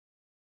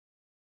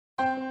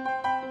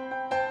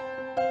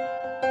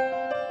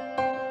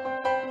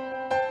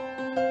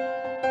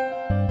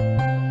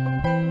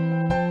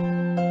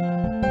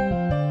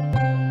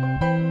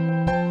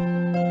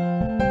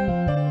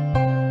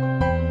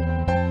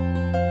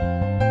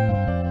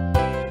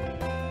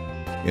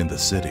In the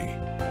city,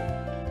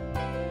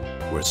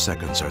 where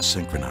seconds are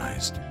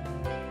synchronized,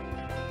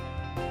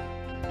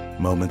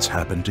 moments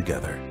happen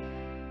together.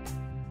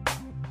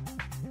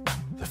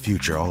 The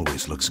future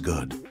always looks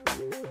good.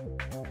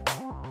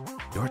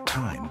 Your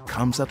time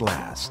comes at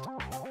last.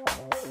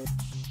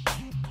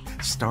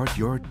 Start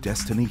your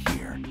destiny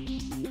here.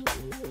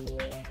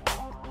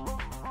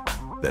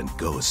 Then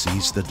go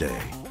seize the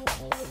day.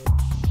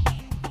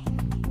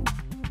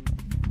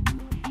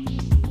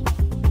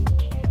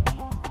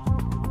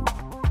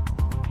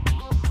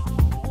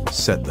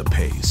 Set the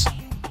pace.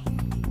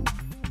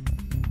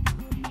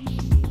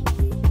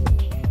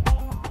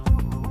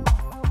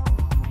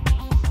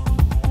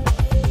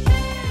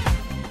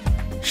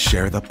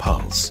 Share the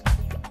pulse.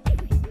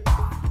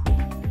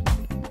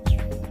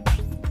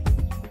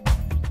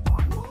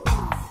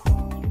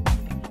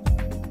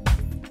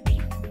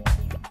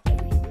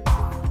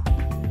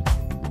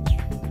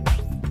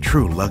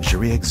 True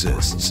luxury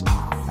exists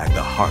at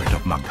the heart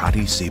of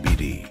Makati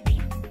CBD.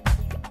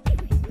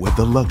 With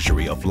the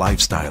luxury of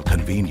lifestyle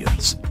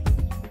convenience,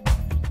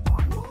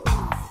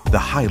 the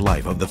high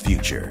life of the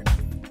future,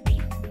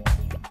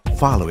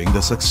 following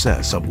the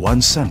success of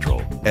One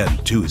Central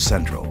and Two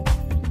Central.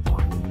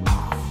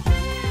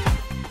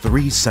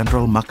 3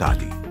 Central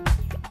Makati,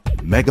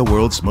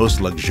 Megaworld's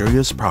most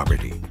luxurious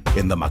property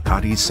in the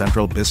Makati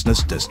Central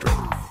Business District.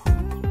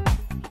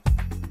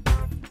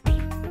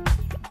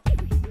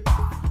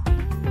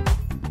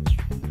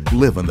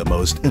 Live on the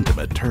most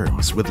intimate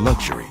terms with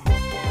luxury.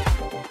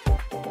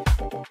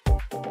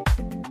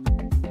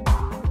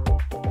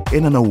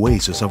 In an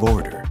oasis of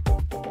order.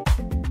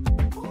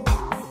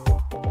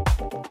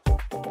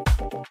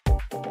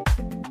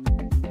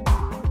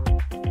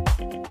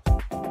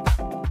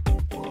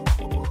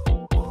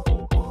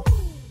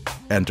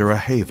 Enter a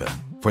haven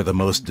for the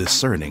most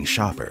discerning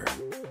shopper.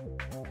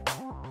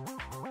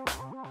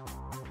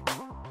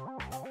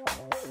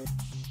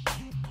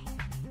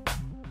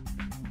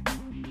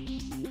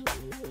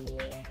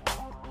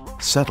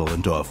 Settle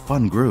into a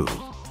fun groove.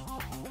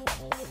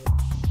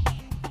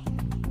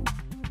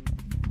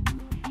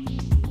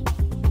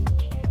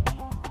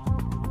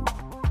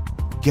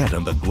 Get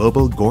on the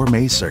global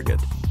gourmet circuit.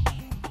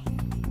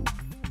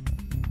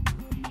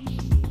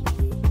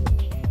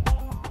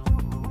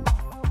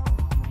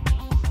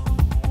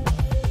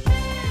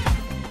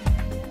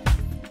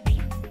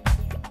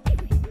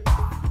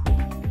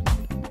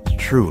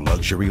 True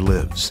luxury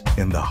lives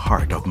in the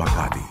heart of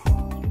Makati.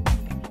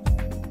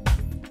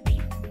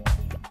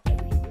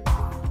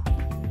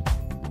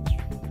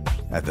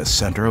 At the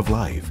center of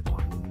life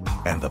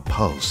and the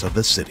pulse of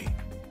the city.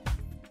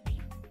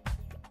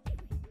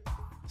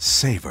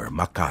 Savor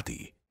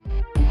Makati.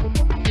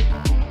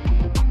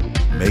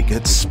 Make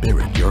its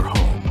spirit your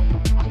home.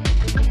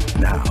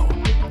 Now,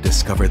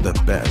 discover the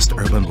best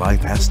urban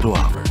life has to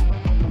offer.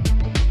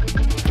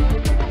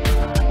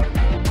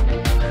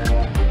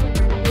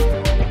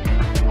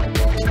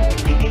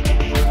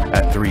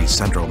 At 3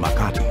 Central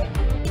Makati.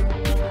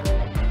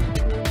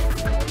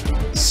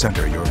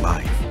 Center your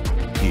life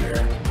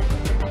here.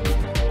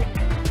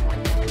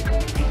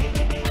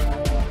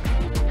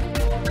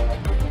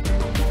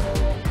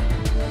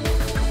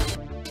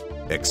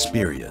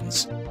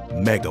 Experience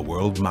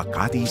Megaworld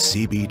Makati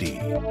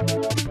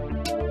CBD.